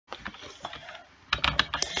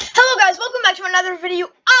another video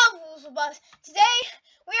of Roblox. Today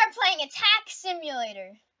we are playing Attack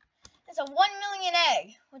Simulator. It's a 1 million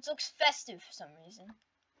egg, which looks festive for some reason.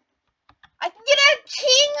 I can get a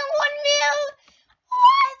king of 1 mil.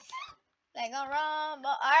 What? Like a rumble.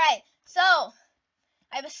 All right, so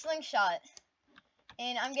I have a slingshot,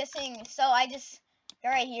 and I'm guessing. So I just go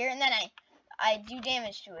right here, and then I do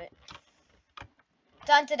damage to it.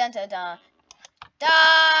 Dun dun dun dun dun.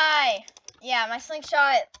 Die! Yeah, my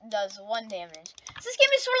slingshot does 1 damage. So this game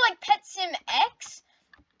is sort of like Pet Sim X,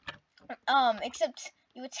 except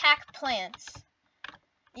you attack plants.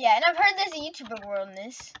 Yeah, and I've heard there's a YouTuber world in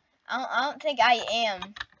this. I don't think I am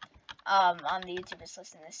on the YouTubers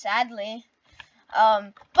list in this, sadly.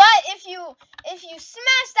 But if you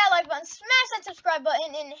smash that like button, smash that subscribe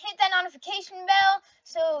button, and hit that notification bell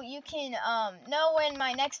so you can know when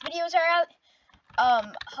my next videos are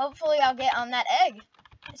out, hopefully I'll get on that egg.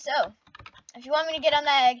 So if you want me to get on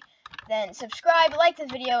that egg, then subscribe, like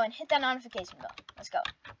this video, and hit that notification bell. Let's go.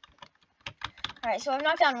 Alright, so I've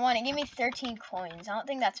knocked down 1. It gave me 13 coins. I don't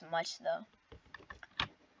think that's much, though.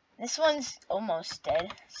 This one's almost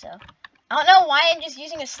dead, so I don't know why I'm just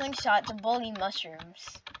using a slingshot to bully mushrooms.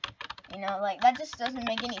 You know, like, that just doesn't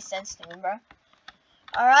make any sense to me, bro.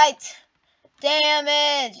 Alright.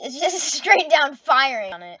 Damage! It's just straight down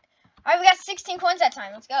firing on it. Alright, we got 16 coins that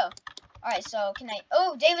time. Let's go. Alright, so can I...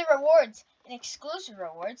 Oh, daily rewards and exclusive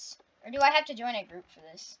rewards. Or do I have to join a group for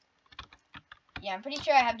this? Yeah, I'm pretty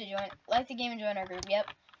sure I have to join. Like the game and join our group. Yep.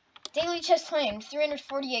 Daily chest claimed.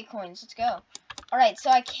 348 coins. Let's go. Alright, so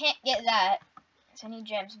I can't get that. So I need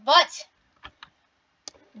gems. But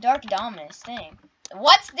Dark Dominus. Dang.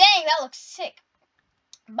 What? Dang, that looks sick.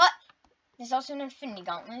 But there's also an Infinity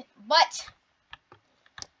Gauntlet. But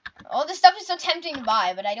all this stuff is so tempting to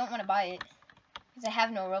buy, but I don't want to buy it. Because I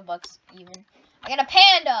have no Robux, even. I got a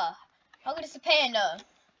panda! How good is the panda?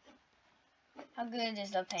 How good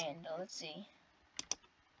is the panda? Let's see.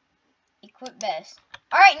 Equip best.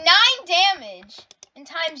 Alright, 9 damage! And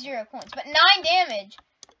times 0 coins. But 9 damage!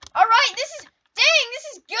 Alright, this is... Dang, this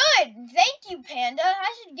is good! Thank you, panda.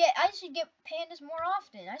 I should get pandas more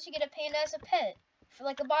often. I should get a panda as a pet. For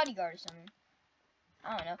like a bodyguard or something.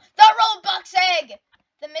 I don't know. The Robux egg!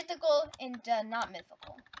 The mythical and not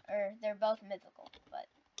mythical. Or they're both mythical, but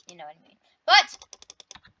you know what I mean. But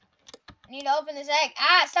I need to open this egg.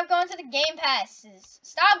 Ah, stop going to the game passes.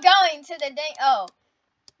 Stop going to the dang. Oh,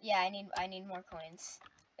 yeah, I need more coins.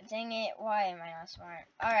 Dang it! Why am I not smart?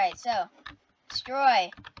 All right, so destroy.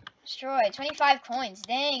 25 coins.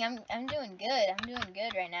 Dang, I'm doing good. I'm doing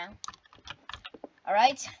good right now. All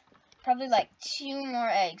right, probably like 2 more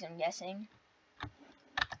eggs. I'm guessing.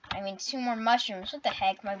 I mean, 2 more mushrooms. What the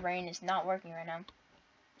heck? My brain is not working right now.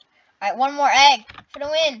 Alright, 1 more egg for the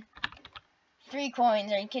win. 3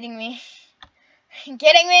 coins. Are you kidding me? Are you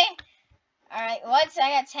kidding me? Alright, what?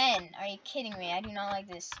 I got 10. Are you kidding me? I do not like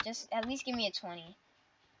this. Just at least give me a 20.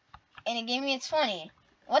 And it gave me a 20.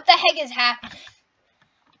 What the heck is happening?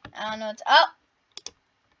 I don't know what's up.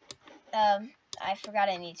 I forgot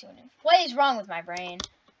I need to. What is wrong with my brain?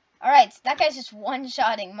 Alright, that guy's just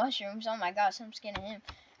one-shotting mushrooms. Oh my gosh, I'm scared of him.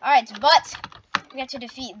 Alright, but we have to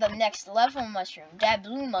defeat the next level mushroom. That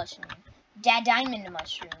blue mushroom. That diamond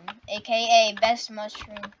mushroom. AKA best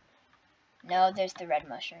mushroom. No, there's the red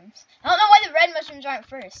mushrooms. I don't know why the red mushrooms aren't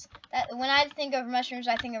first. When I think of mushrooms,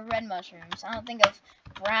 I think of red mushrooms. I don't think of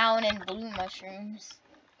brown and blue mushrooms.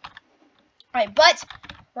 Alright, but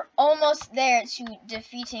we're almost there to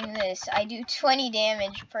defeating this. I do 20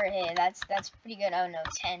 damage per hit. That's pretty good. Oh no,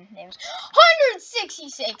 10 damage.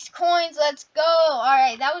 166 coins. Let's go. All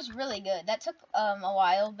right, that was really good. That took a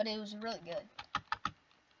while, but it was really good.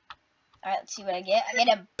 All right, let's see what I get. I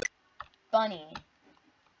get a bunny.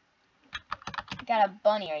 I got a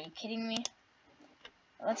bunny. Are you kidding me?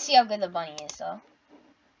 Let's see how good the bunny is, though.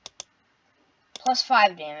 Plus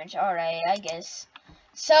 5 damage. All right, I guess.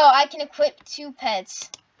 So I can equip 2 pets.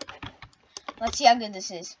 Let's see how good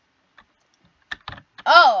this is.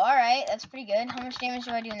 Oh, alright. That's pretty good. How much damage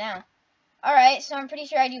do I do now? Alright, so I'm pretty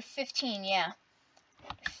sure I do 15, yeah.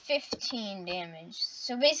 15 damage.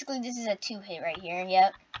 So basically this is a 2-hit right here.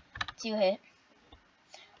 Yep. 2-hit.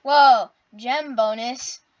 Whoa. Gem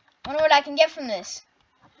bonus. Wonder what I can get from this.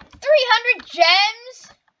 300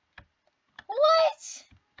 gems? What?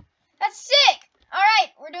 That's sick.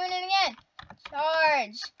 Alright, we're doing it again.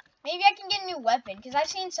 Charge. Maybe I can get a new weapon, because I've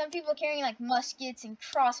seen some people carrying, like, muskets and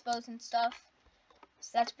crossbows and stuff.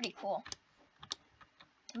 So that's pretty cool.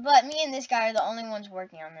 But me and this guy are the only ones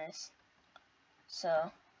working on this.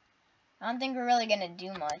 So, I don't think we're really going to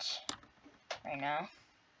do much right now.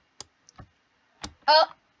 Oh!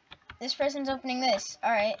 This person's opening this.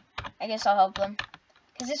 Alright. I guess I'll help them.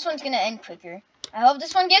 Because this one's going to end quicker. I hope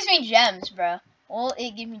this one gives me gems, bro. Will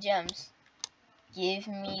it give me gems? Give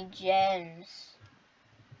me gems.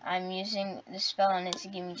 I'm using the spell on it to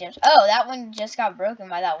give me gems. Oh, that one just got broken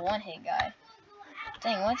by that one-hit guy.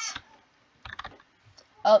 Dang, what's...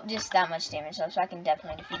 Oh, just that much damage, so I can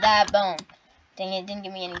definitely defeat that. Boom. Dang, it didn't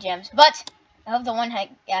give me any gems. But I hope the one-hit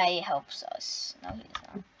guy helps us. No, he does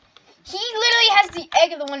not. He literally has the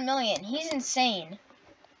egg of the 1 million. He's insane.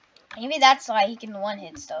 Maybe that's why he can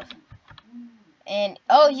one-hit stuff. And,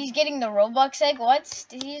 oh, he's getting the Robux egg. What?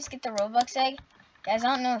 Did he just get the Robux egg? Guys,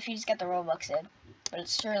 I don't know if he just got the Robux egg. But it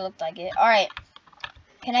sure looked like it. Alright.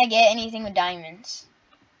 Can I get anything with diamonds?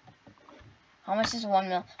 How much is 1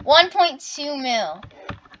 mil? 1.2 mil.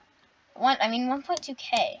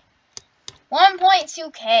 1.2k.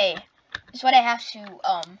 1.2k is what I have to,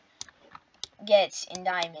 get in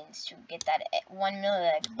diamonds to get that 1 mil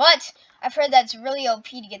egg. But I've heard that's really OP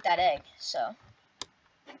to get that egg. So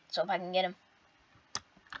if I can get him.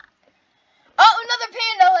 Oh, another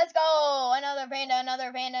panda! Let's go! Another panda,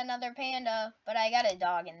 another panda, another panda. But I got a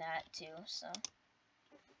dog in that too, so.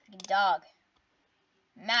 Dog.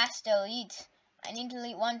 Mass delete. I need to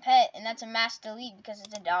delete one pet, and that's a mass delete because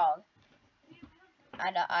it's a dog.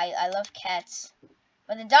 I love cats.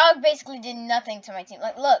 But the dog basically did nothing to my team.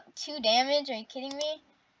 Like, look, 2 damage? Are you kidding me?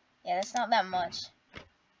 Yeah, that's not that much.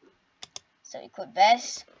 So equip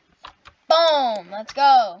vest. Boom! Let's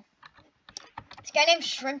go. This guy named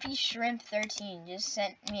Shrimpy Shrimp 13 just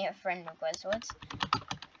sent me a friend request.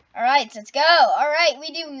 Alright, let's go. Alright,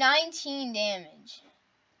 we do 19 damage.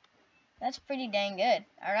 That's pretty dang good.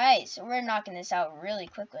 Alright, so we're knocking this out really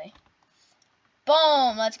quickly.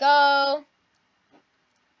 Boom! Let's go.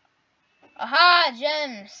 Aha!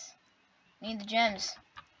 Gems. Need the gems.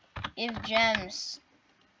 Give gems.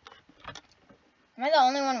 Am I the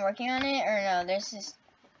only one working on it? Or no, there's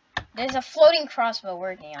a floating crossbow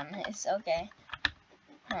working on this. Okay.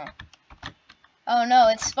 Huh. Oh no,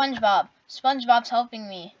 it's SpongeBob. SpongeBob's helping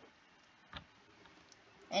me.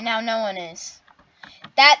 And now no one is.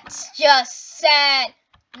 That's just sad.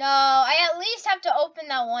 No, I at least have to open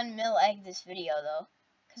that 1 mil egg this video though.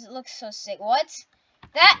 Because it looks so sick. What?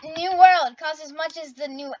 That new world costs as much as the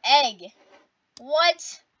new egg. What?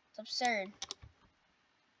 It's absurd.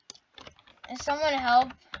 And someone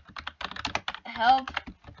help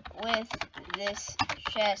with this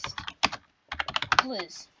chest,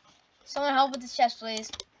 please. Someone help with this chest, please.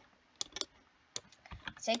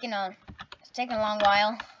 It's taking a long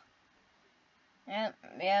while. Yep.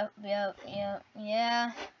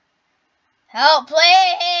 Yeah. Help,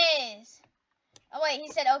 please. Oh wait, he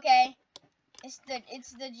said okay. It's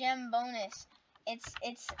the gem bonus. It's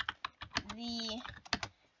the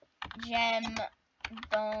gem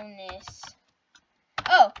bonus.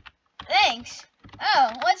 Oh, thanks.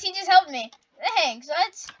 Oh, what's he just helped me? Thanks.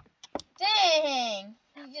 What? Dang.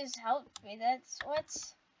 He just helped me. That's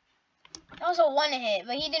what's. That was a 1 hit,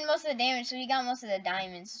 but he did most of the damage, so he got most of the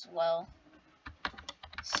diamonds as well.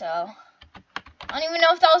 So I don't even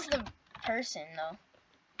know if that was the person though.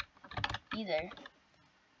 Either.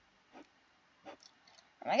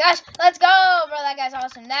 Oh my gosh, let's go, bro. That guy's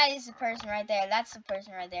awesome. That is the person right there. That's the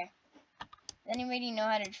person right there. Does anybody know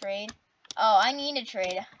how to trade? Oh, I need to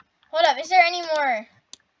trade. Hold up, is there any more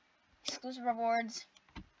exclusive rewards?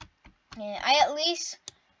 Yeah, I at least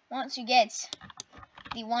want to get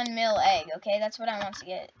the 1 mil egg, okay? That's what I want to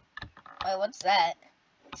get. Wait, what's that?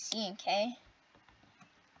 C and K?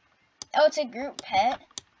 Oh, it's a group pet.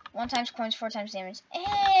 1 times coins, 4 times damage.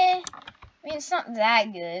 I mean, it's not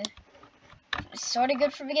that good. It's sort of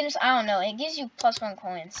good for beginners. I don't know. It gives you +1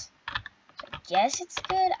 coins. So I guess it's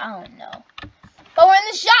good. I don't know. But we're in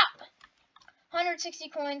the shop! 160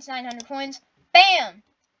 coins, 900 coins. Bam!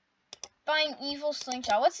 Buying evil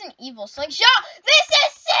slingshot. What's an evil slingshot? This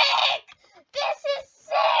is sick! This is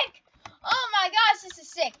sick! Oh my gosh, this is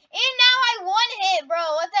sick. And now I one-hit, bro.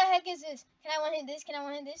 What the heck is this? Can I one-hit this? Can I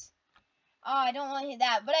one-hit this? Oh, I don't want to hit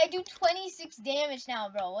that. But I do 26 damage now,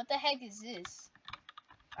 bro. What the heck is this?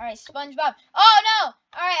 Alright, SpongeBob. Oh, no!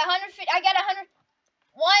 Alright, 150. I got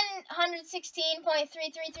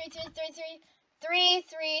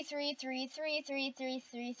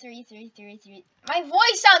 116.3333333333333333333. My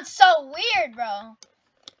voice sounds so weird, bro.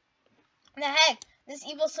 The heck? This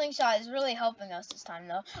evil slingshot is really helping us this time,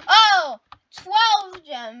 though. Oh! 12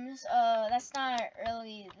 gems. That's not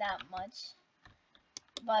really that much.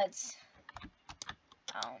 But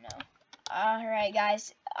I don't know. Alright,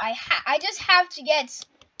 guys. I just have to get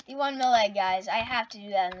the 1 mil egg, guys. I have to do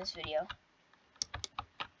that in this video.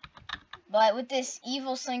 But with this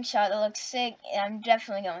evil slingshot that looks sick, I'm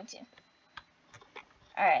definitely going to.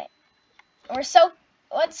 Alright.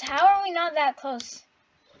 How are we not that close?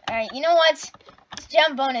 Alright, you know what? This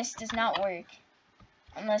gem bonus does not work.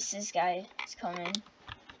 Unless this guy is coming.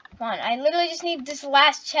 Come on, I literally just need this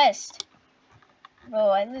last chest. Bro,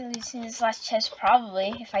 I literally just need this last chest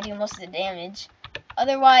probably, if I do most of the damage.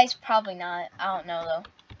 Otherwise, probably not. I don't know though.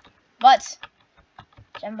 But,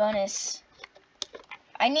 gem bonus.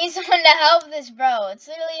 I need someone to help this, bro. It's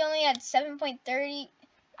literally only at 7.30.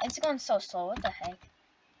 It's going so slow. What the heck?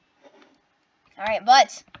 Alright,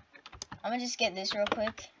 but I'm gonna just get this real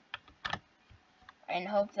quick. And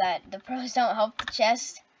hope that the pros don't help the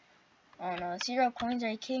chest. Oh no, 0 coins, are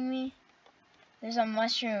you kidding me? There's a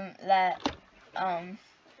mushroom that,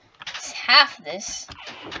 it's half this.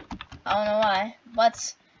 I don't know why,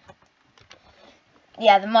 but,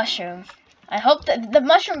 yeah, the mushroom. I hope that, the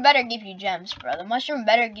mushroom better give you gems, bro. The mushroom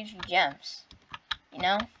better give you gems. You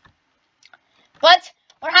know? But,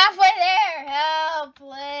 we're halfway there! Help,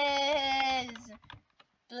 please!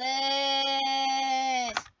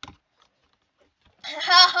 Please!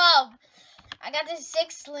 Help! I got this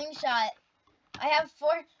 6 slingshot. I have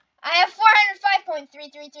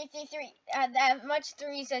 405.33333. That much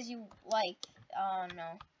threes as you like. Oh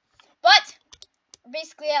no. But we're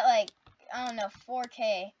basically at like, I don't know,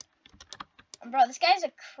 4K. Bro, this guy's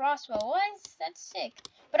a crossbow. What? That's sick.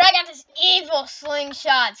 But I got this evil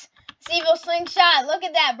slingshot. This evil slingshot. Look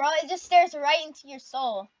at that, bro. It just stares right into your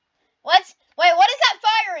soul. What? Wait, what is that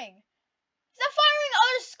firing? Is that firing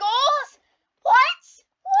other skulls? What?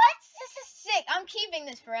 What? This is sick. I'm keeping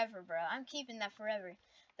this forever, bro. I'm keeping that forever.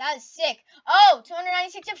 That is sick. Oh,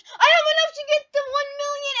 296 chips. I have enough to get the 1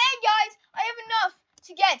 million egg, guys. I have enough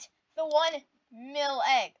to get the 1 mil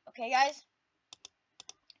egg. Okay, guys?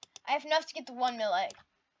 I have enough to get the 1 mil egg.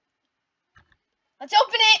 Let's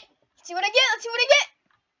open it. Let's see what I get. Let's see what I get.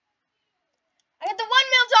 I got the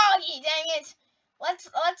 1 mil doggy. Dang it. Let's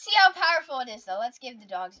see how powerful it is, though. Let's give the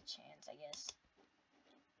dogs a chance, I guess.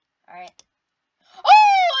 Alright.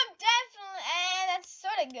 Oh, I'm definitely, that's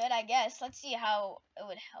sort of good, I guess. Let's see how it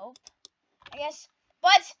would help, I guess.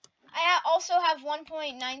 But I also have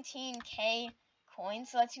 1.19k coins,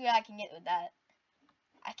 so let's see what I can get with that.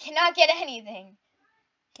 I cannot get anything.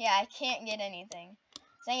 Yeah, I can't get anything.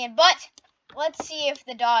 Dang it, but let's see if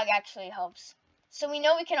the dog actually helps. So we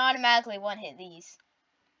know we can automatically one-hit these.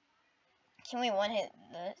 Can we one-hit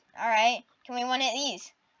this? Alright, can we one-hit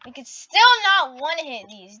these? We could still not one-hit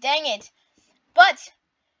these, dang it. But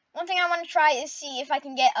one thing I want to try is see if I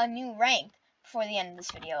can get a new rank before the end of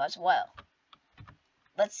this video as well.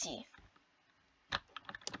 Let's see.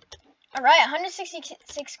 Alright,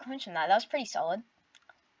 166 coins from that. That was pretty solid.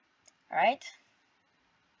 Alright.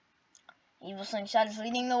 Evil Slingshot is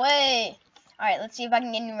leading the way. Alright, let's see if I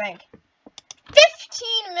can get a new rank.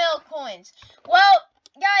 15 mil coins. Well,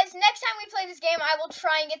 guys, next time we play this game, I will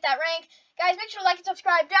try and get that rank. Guys, make sure to like and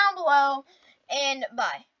subscribe down below. And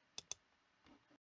bye.